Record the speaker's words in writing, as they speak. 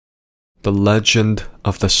The Legend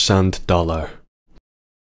of the Sand Dollar.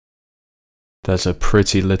 There's a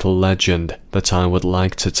pretty little legend that I would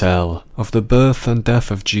like to tell of the birth and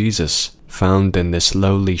death of Jesus, found in this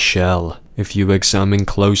lowly shell. If you examine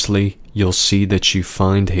closely, you'll see that you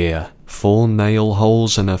find here 4 nail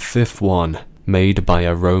holes and a 5th one, made by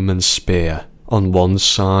a Roman spear. On one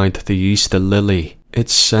side the Easter lily,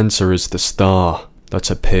 its centre is the star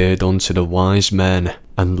that appeared unto the wise men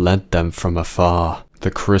and led them from afar. The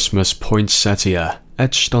Christmas poinsettia,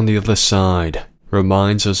 etched on the other side,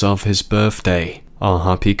 reminds us of his birthday, our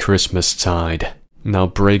happy Christmas tide. Now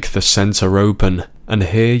break the centre open, and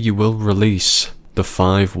here you will release the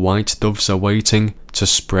 5 white doves awaiting to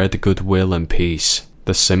spread goodwill and peace.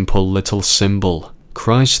 The simple little symbol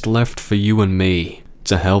Christ left for you and me,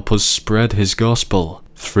 to help us spread his gospel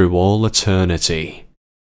through all eternity.